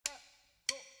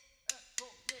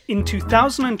In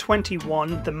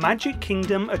 2021, the Magic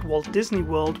Kingdom at Walt Disney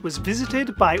World was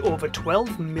visited by over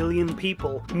 12 million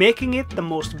people, making it the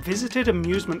most visited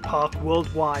amusement park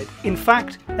worldwide. In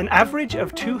fact, an average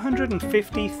of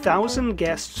 250,000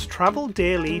 guests travel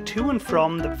daily to and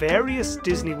from the various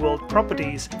Disney World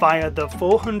properties via the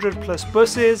 400 plus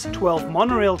buses, 12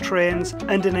 monorail trains,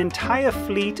 and an entire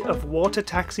fleet of water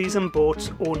taxis and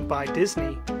boats owned by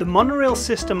Disney. The monorail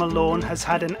system alone has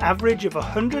had an average of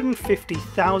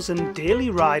 150,000 daily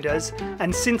riders,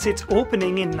 and since its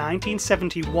opening in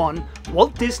 1971,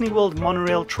 Walt Disney World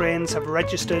monorail trains have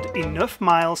registered enough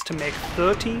miles to make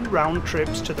 30 round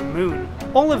trips to the moon.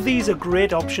 All of these are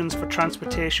great options for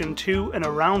transportation to and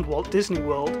around Walt Disney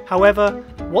World. However,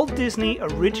 Walt Disney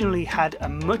originally had a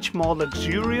much more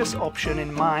luxurious option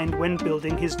in mind when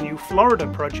building his new Florida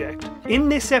project. In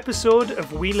this episode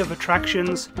of Wheel of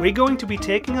Attractions, we're going to be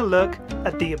taking a look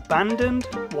at the abandoned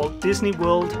Walt Disney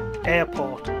World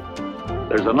Airport.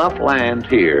 There's enough land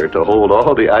here to hold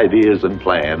all the ideas and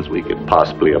plans we could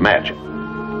possibly imagine.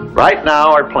 Right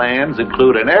now our plans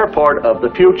include an airport of the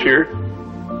future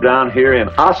down here in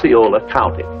Osceola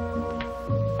County,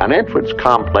 an entrance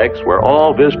complex where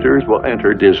all visitors will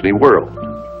enter Disney World,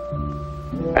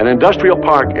 an industrial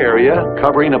park area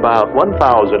covering about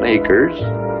 1,000 acres,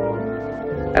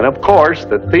 and of course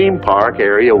the theme park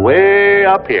area way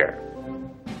up here.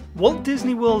 Walt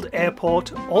Disney World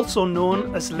Airport, also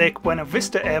known as Lake Buena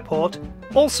Vista Airport,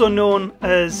 also known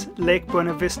as Lake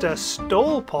Buena Vista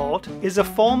STOLPort, is a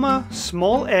former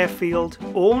small airfield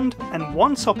owned and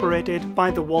once operated by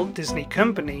the Walt Disney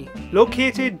Company.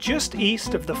 Located just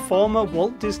east of the former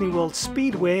Walt Disney World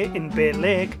Speedway in Bay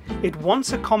Lake, it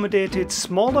once accommodated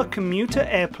smaller commuter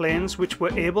airplanes which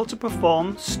were able to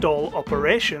perform STOL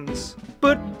operations.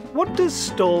 But what does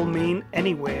STOL mean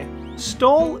anyway?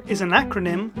 STOL is an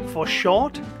acronym for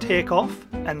Short Takeoff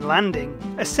and Landing.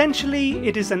 Essentially,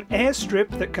 it is an airstrip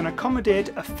that can accommodate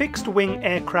a fixed-wing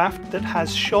aircraft that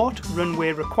has short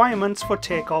runway requirements for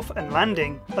takeoff and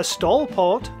landing. A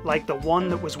STOLPort, like the one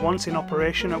that was once in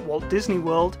operation at Walt Disney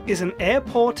World, is an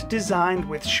airport designed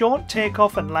with short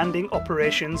takeoff and landing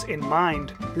operations in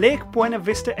mind. Lake Buena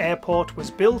Vista Airport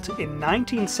was built in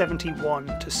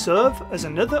 1971 to serve as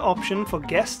another option for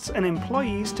guests and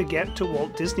employees to get to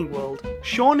Walt Disney World.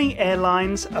 Shawnee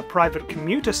Airlines, a private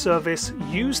commuter service,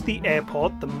 used the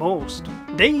airport the most.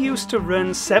 They used to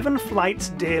run 7 flights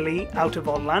daily out of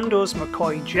Orlando's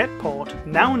McCoy Jetport,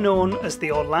 now known as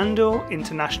the Orlando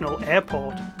International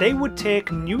Airport. They would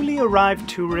take newly arrived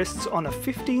tourists on a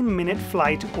 15-minute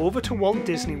flight over to Walt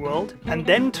Disney World and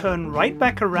then turn right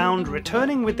back around,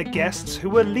 returning with the guests who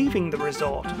were leaving the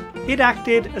resort. It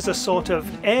acted as a sort of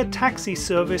air taxi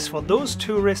service for those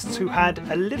tourists who had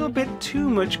a little bit too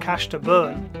much cash to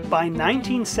burn. By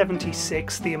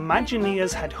 1976, the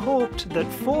Imagineers had hoped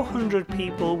that 400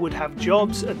 people would have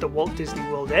jobs at the Walt Disney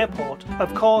World Airport.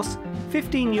 Of course,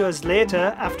 15 years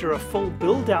later, after a full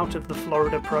build-out of the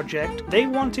Florida project, they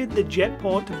wanted the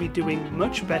jetport to be doing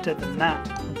much better than that.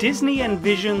 Disney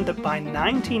envisioned that by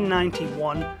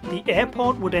 1991, the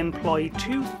airport would employ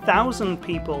 2,000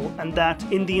 people and that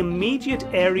in the immediate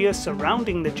area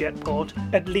surrounding the jetport,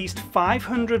 at least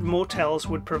 500 motels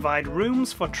would provide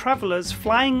rooms for travelers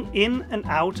flying in and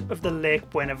out of the Lake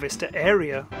Buena Vista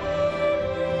area.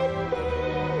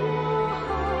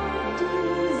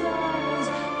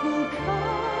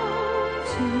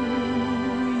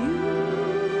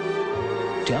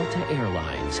 Delta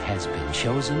Airlines has been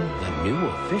chosen the new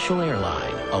official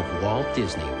airline of Walt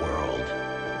Disney World.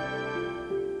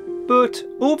 But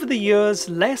over the years,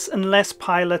 less and less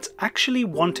pilots actually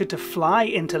wanted to fly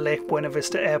into Lake Buena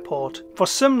Vista Airport. For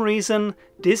some reason,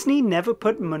 Disney never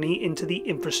put money into the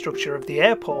infrastructure of the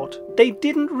airport. They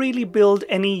didn't really build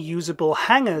any usable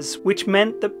hangars, which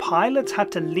meant that pilots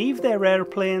had to leave their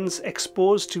airplanes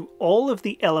exposed to all of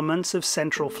the elements of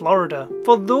Central Florida.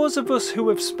 For those of us who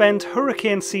have spent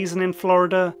hurricane season in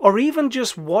Florida, or even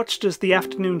just watched as the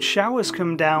afternoon showers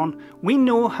come down, we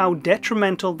know how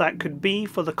detrimental that could be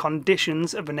for the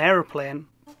conditions of an airplane.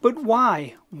 But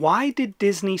why? Why did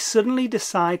Disney suddenly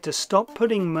decide to stop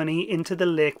putting money into the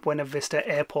Lake Buena Vista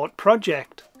Airport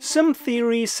project? Some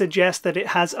theories suggest that it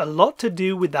has a lot to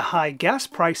do with the high gas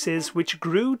prices which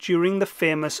grew during the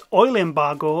famous oil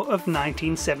embargo of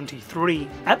 1973.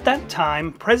 At that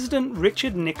time, President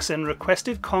Richard Nixon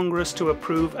requested Congress to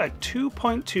approve a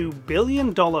 $2.2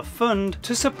 billion fund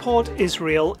to support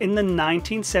Israel in the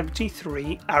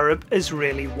 1973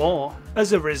 Arab-Israeli War.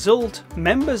 As a result,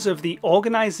 members of the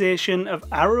Organization of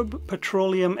Arab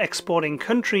petroleum exporting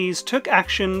countries took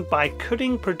action by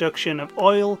cutting production of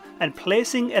oil and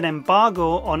placing an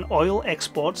embargo on oil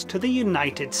exports to the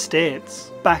United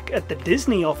States. Back at the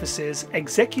Disney offices,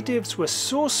 executives were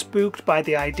so spooked by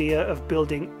the idea of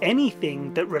building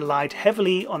anything that relied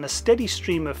heavily on a steady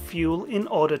stream of fuel in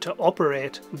order to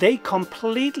operate, they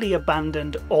completely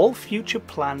abandoned all future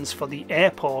plans for the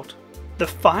airport. The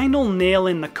final nail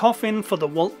in the coffin for the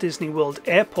Walt Disney World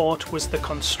Airport was the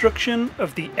construction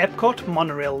of the Epcot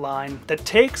monorail line that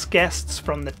takes guests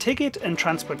from the Ticket and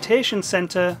Transportation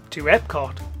Center to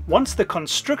Epcot. Once the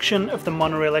construction of the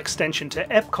monorail extension to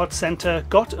Epcot Center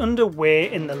got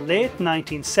underway in the late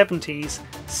 1970s,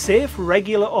 safe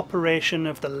regular operation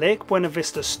of the Lake Buena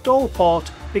Vista STOLPort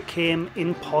became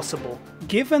impossible.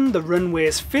 Given the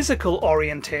runway's physical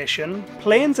orientation,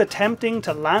 planes attempting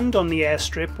to land on the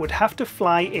airstrip would have to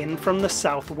fly in from the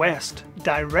southwest,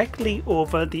 directly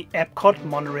over the Epcot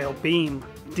monorail beam.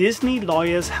 Disney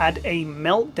lawyers had a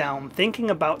meltdown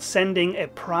thinking about sending a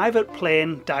private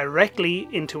plane directly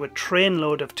into a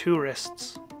trainload of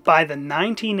tourists. By the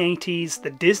 1980s, the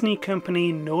Disney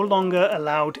company no longer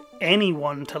allowed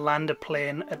anyone to land a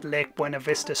plane at Lake Buena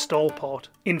Vista STOLPort.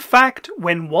 In fact,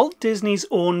 when Walt Disney's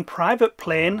own private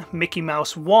plane, Mickey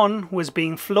Mouse 1, was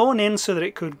being flown in so that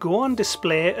it could go on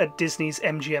display at Disney's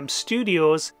MGM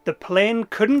Studios, the plane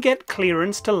couldn't get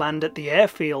clearance to land at the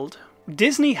airfield.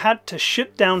 Disney had to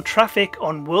shut down traffic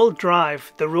on World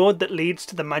Drive, the road that leads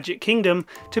to the Magic Kingdom,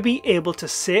 to be able to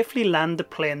safely land the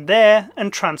plane there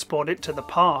and transport it to the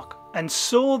park. And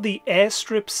so the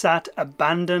airstrip sat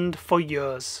abandoned for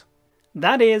years.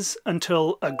 That is,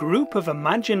 until a group of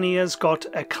Imagineers got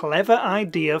a clever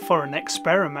idea for an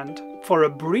experiment. For a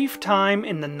brief time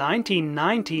in the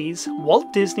 1990s,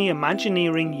 Walt Disney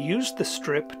Imagineering used the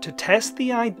strip to test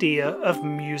the idea of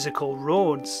musical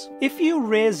roads. If you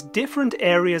raise different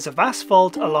areas of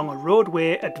asphalt along a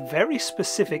roadway at very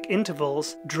specific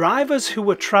intervals, drivers who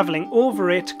were travelling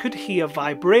over it could hear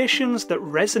vibrations that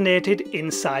resonated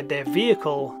inside their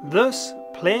vehicle, thus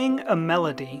playing a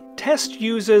melody. Test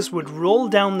users would roll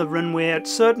down the runway at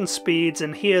certain speeds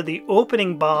and hear the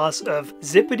opening bars of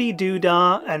Zippity Doo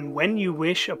Dah and When You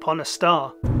Wish Upon a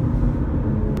Star.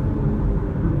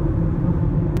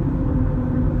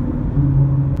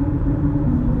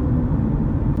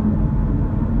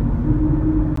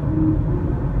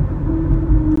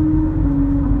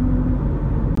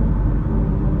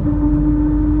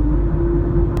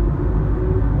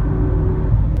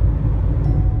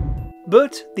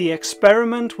 But the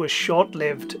experiment was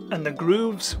short-lived and the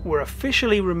grooves were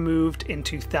officially removed in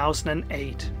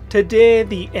 2008. Today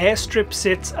the airstrip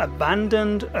sits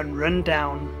abandoned and run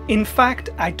down. In fact,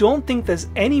 I don't think there's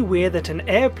any way that an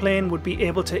airplane would be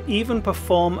able to even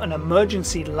perform an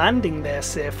emergency landing there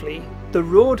safely. The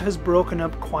road has broken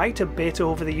up quite a bit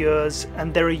over the years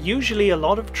and there are usually a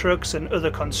lot of trucks and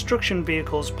other construction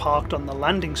vehicles parked on the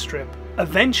landing strip.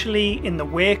 Eventually, in the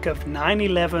wake of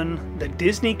 9/11, the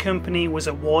Disney company was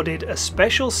awarded a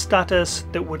special status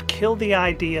that would kill the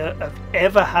idea of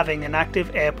ever having an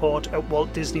active airport at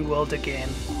Walt Disney World again.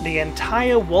 The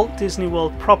entire Walt Disney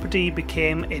World property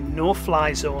became a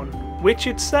no-fly zone, which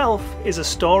itself is a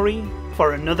story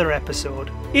for another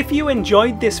episode. If you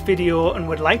enjoyed this video and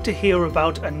would like to hear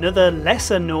about another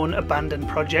lesser known abandoned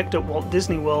project at Walt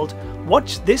Disney World,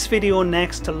 watch this video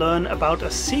next to learn about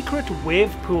a secret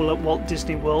wave pool at Walt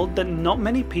Disney World that not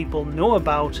many people know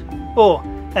about. Oh,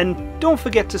 and don't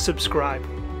forget to subscribe.